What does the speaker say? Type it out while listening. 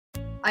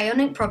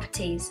Ionic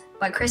Properties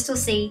by Crystal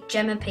C,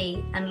 Gemma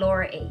P, and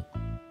Laura E.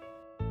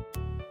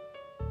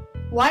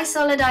 Why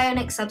solid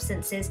ionic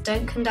substances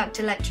don't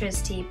conduct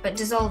electricity but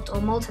dissolved or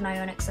molten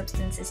ionic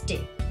substances do.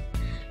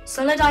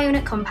 Solid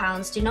ionic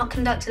compounds do not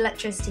conduct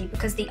electricity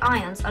because the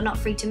ions are not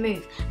free to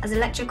move, as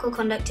electrical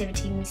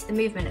conductivity means the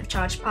movement of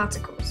charged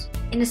particles.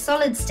 In a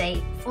solid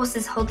state,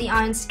 forces hold the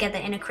ions together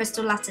in a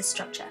crystal lattice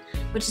structure,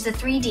 which is a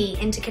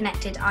 3D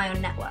interconnected ion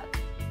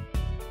network.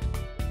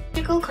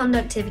 Electrical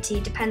conductivity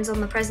depends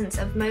on the presence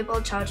of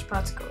mobile charged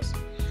particles.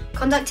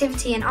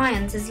 Conductivity in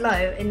ions is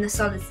low in the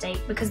solid state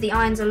because the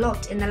ions are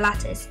locked in the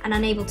lattice and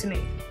unable to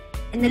move.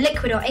 In the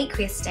liquid or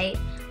aqueous state,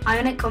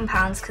 ionic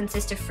compounds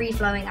consist of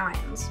free-flowing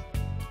ions.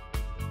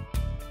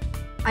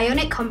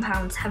 Ionic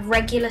compounds have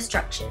regular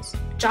structures,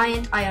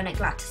 giant ionic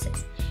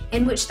lattices,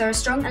 in which there are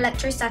strong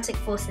electrostatic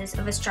forces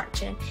of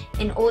attraction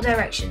in all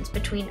directions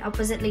between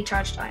oppositely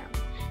charged ions.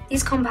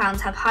 These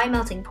compounds have high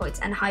melting points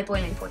and high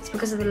boiling points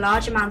because of the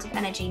large amount of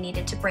energy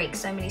needed to break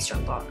so many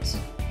strong bonds.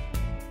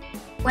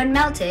 When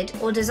melted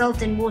or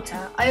dissolved in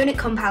water, ionic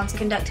compounds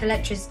conduct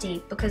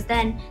electricity because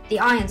then the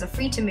ions are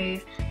free to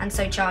move and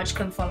so charge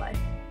can follow.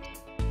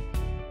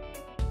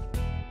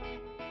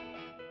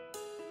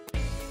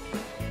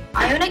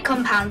 Ionic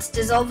compounds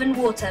dissolve in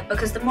water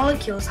because the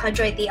molecules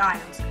hydrate the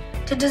ions.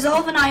 To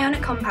dissolve an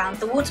ionic compound,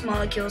 the water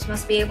molecules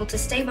must be able to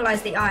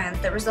stabilize the ions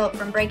that result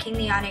from breaking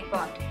the ionic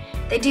bond.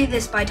 They do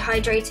this by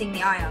hydrating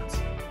the ions.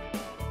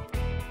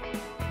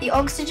 The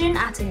oxygen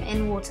atom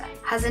in water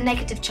has a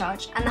negative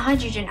charge and the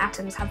hydrogen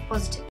atoms have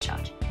positive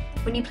charge.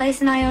 When you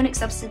place an ionic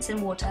substance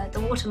in water, the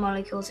water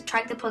molecules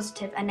attract the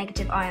positive and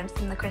negative ions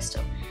from the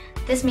crystal.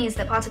 This means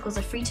that particles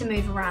are free to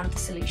move around the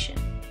solution.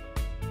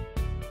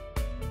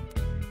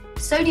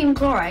 Sodium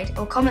chloride,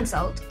 or common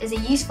salt, is a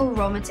useful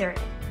raw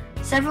material.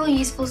 Several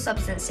useful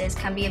substances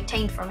can be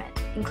obtained from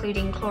it,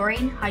 including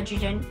chlorine,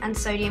 hydrogen, and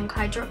sodium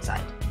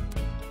hydroxide.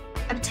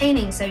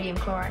 Obtaining sodium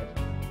chloride.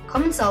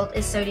 Common salt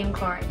is sodium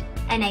chloride,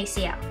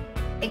 NaCl.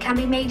 It can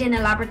be made in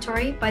a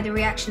laboratory by the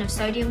reaction of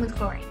sodium with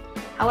chlorine.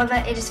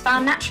 However, it is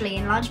found naturally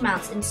in large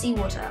amounts in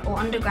seawater or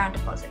underground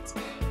deposits.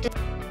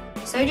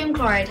 Sodium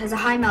chloride has a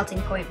high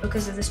melting point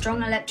because of the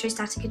strong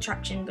electrostatic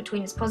attraction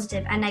between its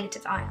positive and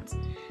negative ions.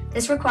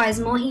 This requires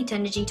more heat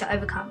energy to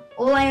overcome.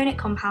 All ionic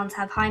compounds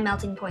have high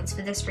melting points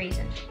for this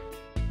reason.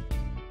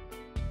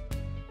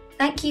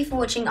 Thank you for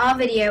watching our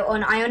video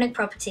on ionic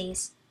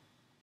properties.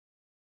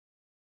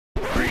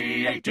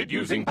 Created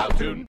using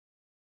Powtoon.